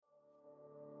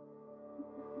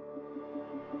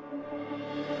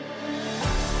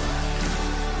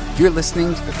You're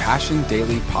listening to the Passion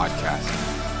Daily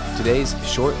Podcast. Today's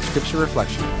short scripture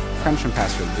reflection comes from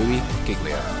Pastor Louis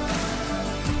Giglio.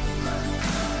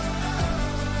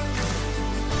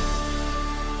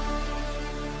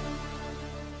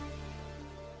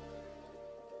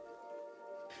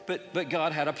 But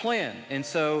God had a plan. And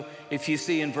so if you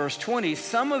see in verse 20,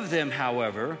 some of them,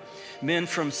 however, men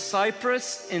from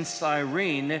Cyprus and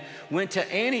Cyrene, went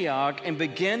to Antioch and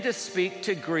began to speak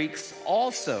to Greeks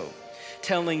also,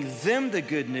 telling them the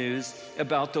good news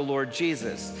about the Lord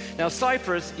Jesus. Now,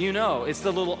 Cyprus, you know, it's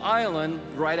the little island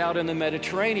right out in the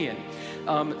Mediterranean.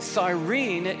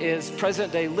 Cyrene is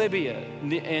present-day Libya,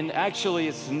 and actually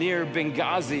it's near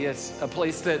Benghazi. It's a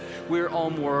place that we're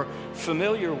all more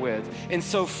familiar with. And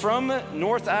so from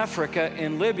North Africa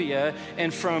and Libya,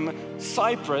 and from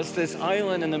Cyprus, this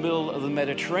island in the middle of the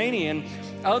Mediterranean,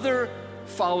 other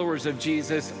followers of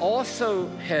Jesus also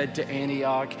head to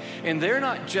Antioch, and they're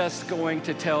not just going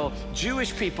to tell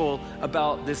Jewish people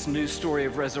about this new story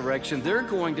of resurrection. They're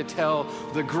going to tell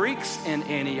the Greeks in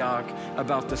Antioch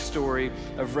about the story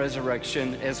of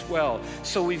resurrection as well.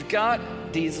 So we've got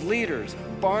these leaders.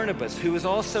 Barnabas, who was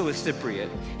also a Cypriot,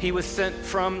 he was sent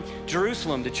from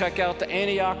Jerusalem to check out the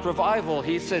Antioch revival.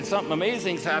 He said something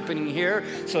amazing's happening here,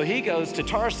 so he goes to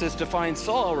Tarsus to find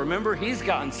Saul. Remember, he's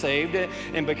gotten saved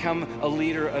and become a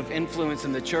leader of influence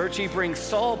in the church. He brings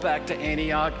Saul back to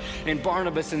Antioch, and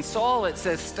Barnabas and Saul, it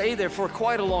says, stay there for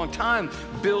quite a long time,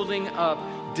 building up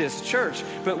this church.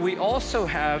 But we also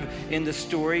have in the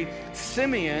story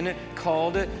Simeon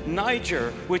called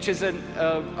Niger, which is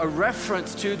a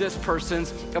reference to this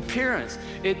person's appearance.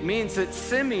 It means that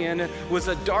Simeon was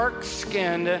a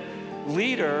dark-skinned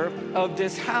leader of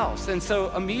this house. And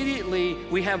so immediately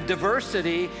we have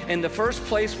diversity in the first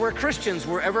place where Christians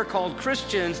were ever called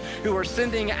Christians, who are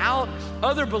sending out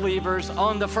other believers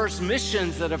on the first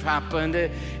missions that have happened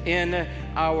in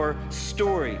our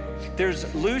story.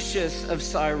 There's Lucius of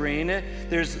Cyrene,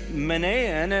 there's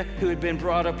Manaen, who had been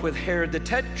brought up with Herod the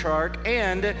Tetrarch,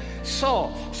 and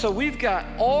Saul. So we've got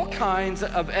all kinds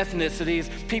of ethnicities,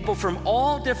 people from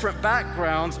all different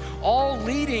backgrounds, all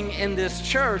leading in this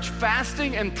church,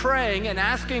 fasting and praying and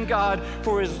asking God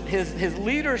for his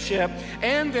leadership,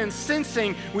 and then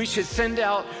sensing we should send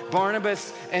out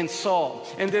Barnabas and Saul.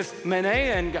 And this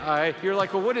Manaen guy, you're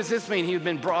like, well, what does this mean? He'd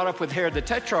been brought up with Herod the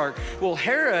Tetrarch. Well,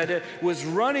 Herod was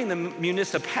running the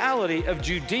municipality of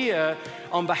Judea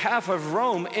on behalf of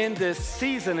Rome in this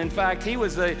season. In fact, he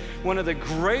was one of the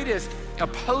greatest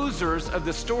opposers of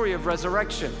the story of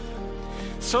resurrection.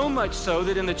 So much so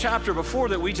that in the chapter before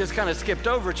that we just kind of skipped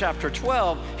over, chapter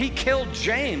 12, he killed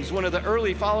James, one of the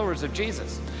early followers of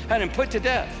Jesus, had him put to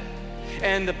death.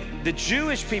 And the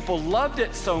Jewish people loved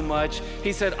it so much,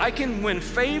 he said, I can win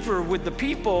favor with the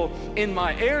people in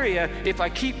my area if I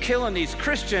keep killing these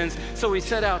Christians. So he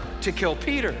set out to kill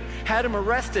Peter, had him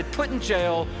arrested, put in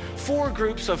jail, 4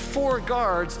 groups of 4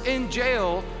 guards in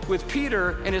jail with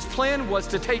Peter, and his plan was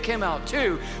to take him out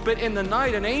too. But in the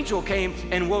night, an angel came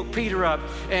and woke Peter up.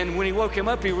 And when he woke him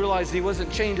up, he realized he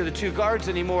wasn't chained to the 2 guards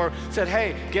anymore, said,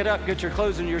 hey, get up, get your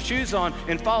clothes and your shoes on,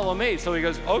 and follow me. So he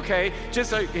goes, okay, just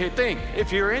think,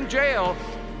 if you're in jail,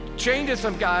 chained to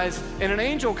some guys, and an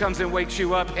angel comes and wakes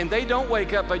you up, and they don't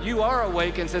wake up, but you are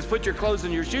awake, and says, put your clothes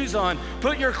and your shoes on,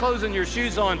 put your clothes and your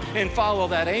shoes on, and follow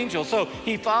that angel. So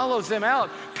he follows them out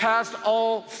past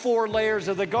all 4 layers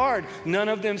of the guard. None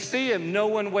of them see him. No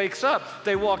one wakes up.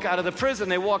 They walk out of the prison.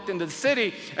 They walked into the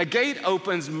city. A gate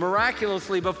opens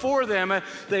miraculously before them.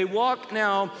 They walk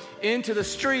now into the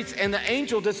streets, and the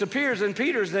angel disappears, and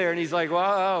Peter's there, and he's like,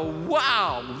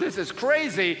 wow, this is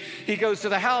crazy. He goes to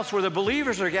the house where the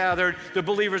believers are gathered, the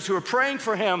believers who are praying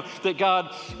for him that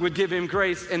God would give him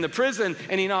grace in the prison,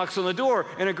 and he knocks on the door,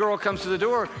 and a girl comes to the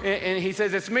door, and he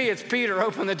says, it's me, it's Peter,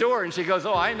 open the door. And she goes,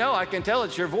 oh, I know, I can tell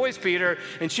it's your voice, Peter.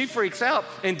 And she freaks out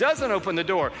and doesn't open the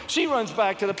door. She runs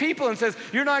back to the people and says,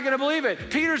 you're not going to believe it,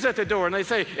 Peter's at the door. And they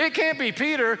say, it can't be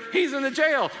Peter, he's in the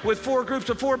jail with 4 groups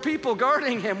of 4 people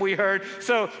guarding him, we heard.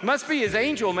 So must be his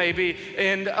angel maybe.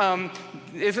 And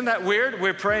isn't that weird?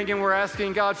 We're praying and we're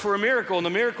asking God for a miracle, and the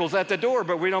miracle's at the door,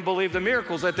 but we don't believe the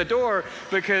miracle's at the door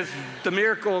because the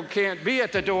miracle can't be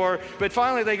at the door. But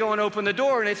finally they go and open the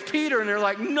door, and it's Peter, and they're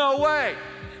like, no way.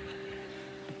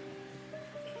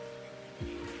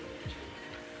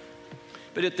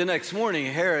 But the next morning,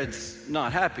 Herod's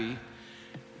not happy,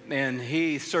 and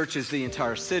he searches the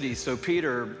entire city. So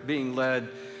Peter, being led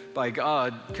by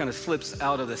God, kind of slips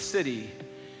out of the city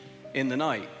in the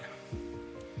night.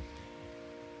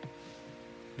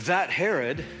 That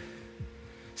Herod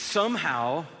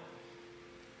somehow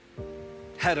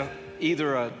had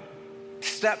either a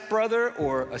stepbrother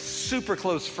or a super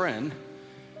close friend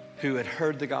who had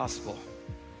heard the gospel.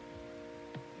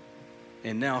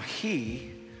 And now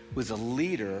he was a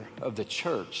leader of the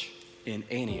church in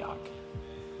Antioch.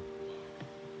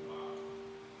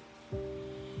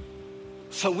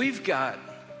 So we've got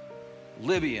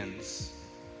Libyans,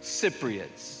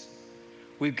 Cypriots.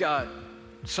 We've got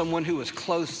someone who was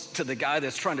close to the guy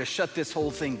that's trying to shut this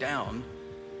whole thing down.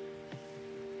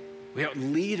 We have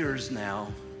leaders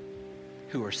now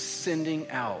who are sending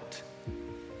out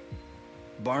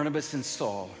Barnabas and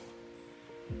Saul.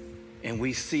 And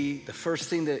we see the first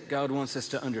thing that God wants us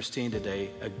to understand today,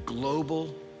 a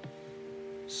global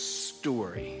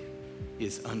story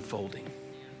is unfolding.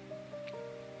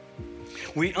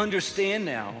 We understand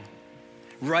now,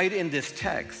 right in this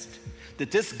text,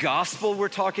 that this gospel we're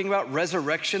talking about,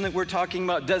 resurrection that we're talking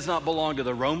about, does not belong to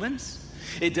the Romans,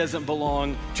 it doesn't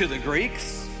belong to the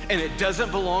Greeks, and it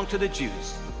doesn't belong to the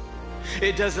Jews.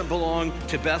 It doesn't belong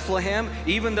to Bethlehem,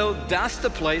 even though that's the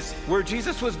place where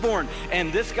Jesus was born.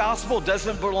 And this gospel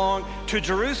doesn't belong to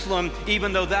Jerusalem,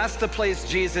 even though that's the place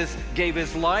Jesus gave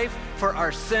his life for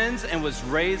our sins and was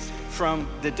raised from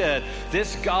the dead.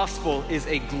 This gospel is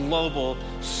a global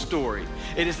story.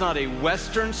 It is not a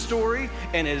Western story,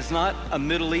 and it is not a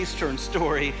Middle Eastern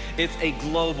story. It's a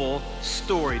global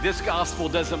story. This gospel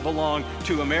doesn't belong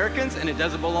to Americans, and it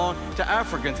doesn't belong to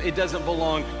Africans. It doesn't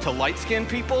belong to light-skinned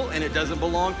people, and it doesn't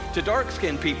belong to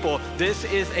dark-skinned people. This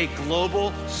is a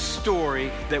global story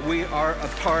that we are a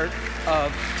part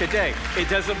of today. It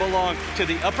doesn't belong to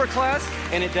the upper class,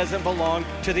 and it doesn't belong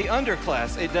to the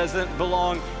underclass. It doesn't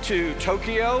belong to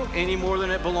Tokyo any more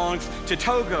than it belongs to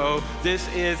Togo. This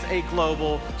is a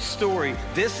global story.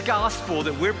 This gospel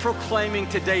that we're proclaiming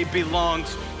today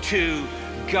belongs to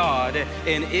God,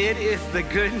 and it is the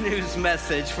good news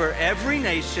message for every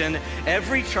nation,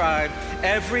 every tribe,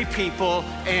 every people,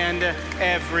 and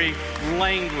every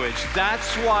language.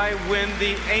 That's why when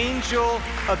the angel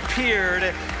appeared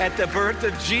at the birth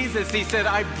of Jesus, he said,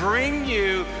 I bring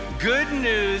you good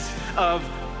news of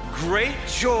great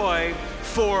joy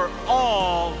for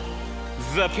all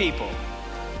the people.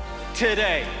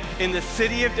 Today, in the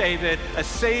city of David, a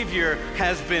Savior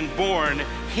has been born.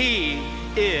 He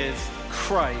is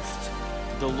Christ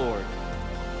the Lord.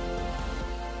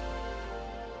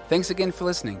 Thanks again for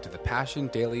listening to the Passion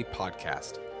Daily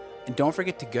Podcast. And don't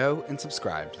forget to go and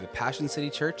subscribe to the Passion City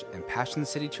Church and Passion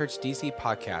City Church DC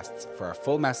podcasts for our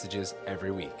full messages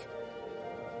every week.